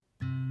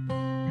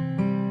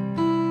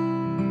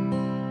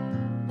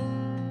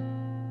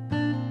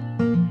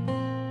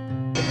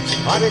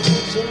Hare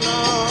Kṛṣṇa,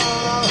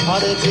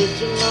 Hare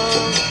Kṛṣṇa,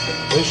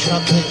 Krishna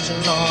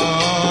Krishna,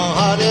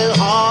 Hare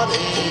Hare,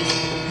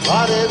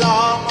 Hare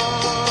Rama,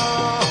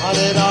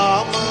 Hare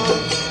Rama,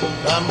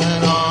 Rama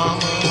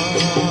Rama,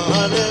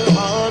 Hare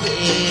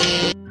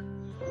Hare.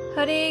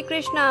 Hare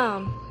Krishna.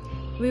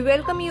 We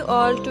welcome you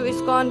all to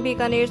ISKCON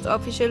Bikaner's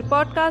official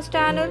podcast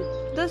channel,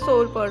 The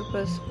Soul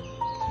Purpose.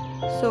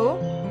 So,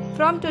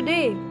 from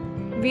today,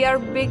 we are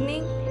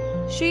beginning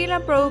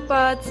Srila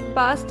Prabhupada's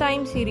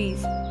Pastime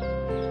Series.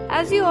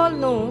 As you all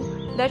know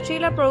that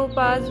Srila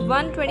Prabhupada's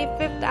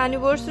 125th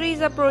anniversary is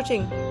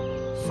approaching.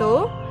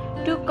 So,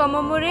 to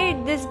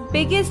commemorate this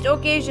biggest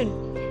occasion,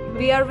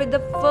 we are with the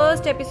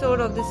first episode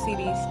of this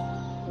series.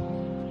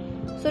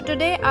 So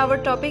today our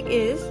topic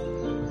is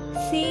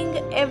seeing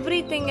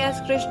everything as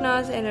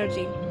Krishna's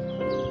energy.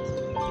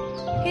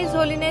 His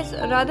Holiness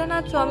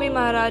Radhanath Swami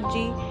Maharaj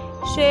Ji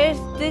shares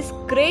this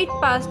great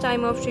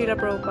pastime of Srila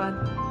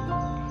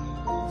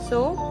Prabhupada.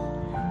 So,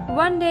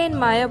 one day in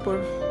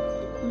Mayapur,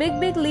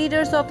 big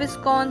leaders of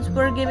ISKCONs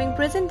were giving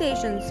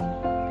presentations.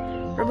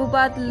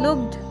 Prabhupada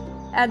looked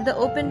at the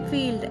open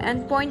field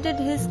and pointed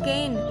his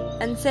cane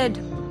and said,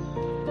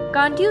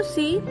 "Can't you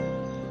see?"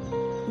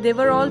 They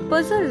were all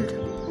puzzled.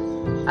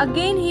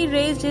 Again he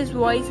raised his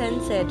voice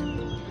and said,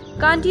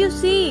 "Can't you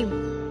see?"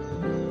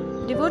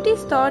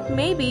 Devotees thought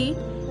maybe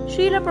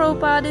Srila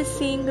Prabhupada is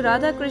seeing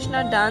Radha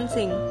Krishna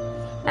dancing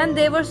and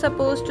they were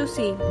supposed to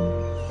see.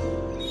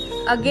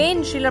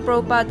 Again Srila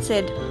Prabhupada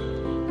said,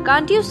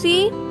 "Can't you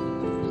see?"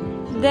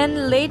 Then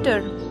later,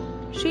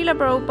 Srila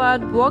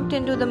Prabhupada walked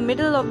into the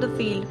middle of the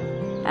field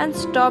and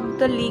stopped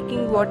the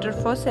leaking water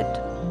faucet.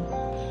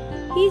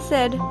 He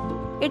said,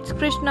 "It's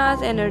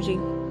Krishna's energy.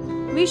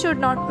 We should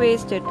not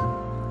waste it."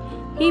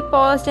 He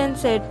paused and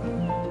said,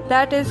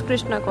 "That is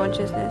Krishna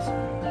consciousness."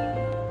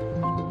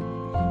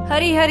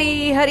 Hari Hari,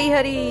 Hari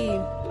Hari.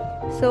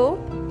 So,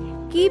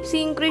 keep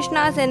seeing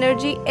Krishna's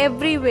energy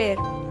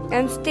everywhere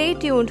and stay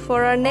tuned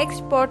for our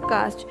next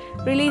podcast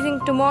releasing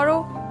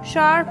tomorrow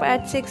sharp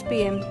at 6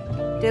 p.m.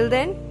 Till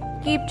then,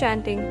 keep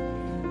chanting.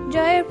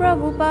 Jaya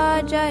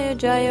Prabhupada, Jaya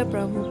Jaya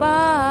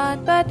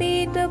Prabhupada,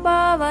 Patit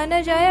Pavan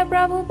Jaya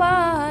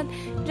Prabhupada,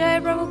 Jaya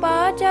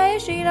Prabhupada, Jaya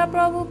Srila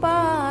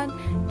Prabhupada,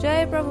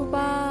 Jaya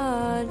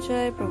Prabhupada,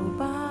 Jaya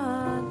Prabhupada.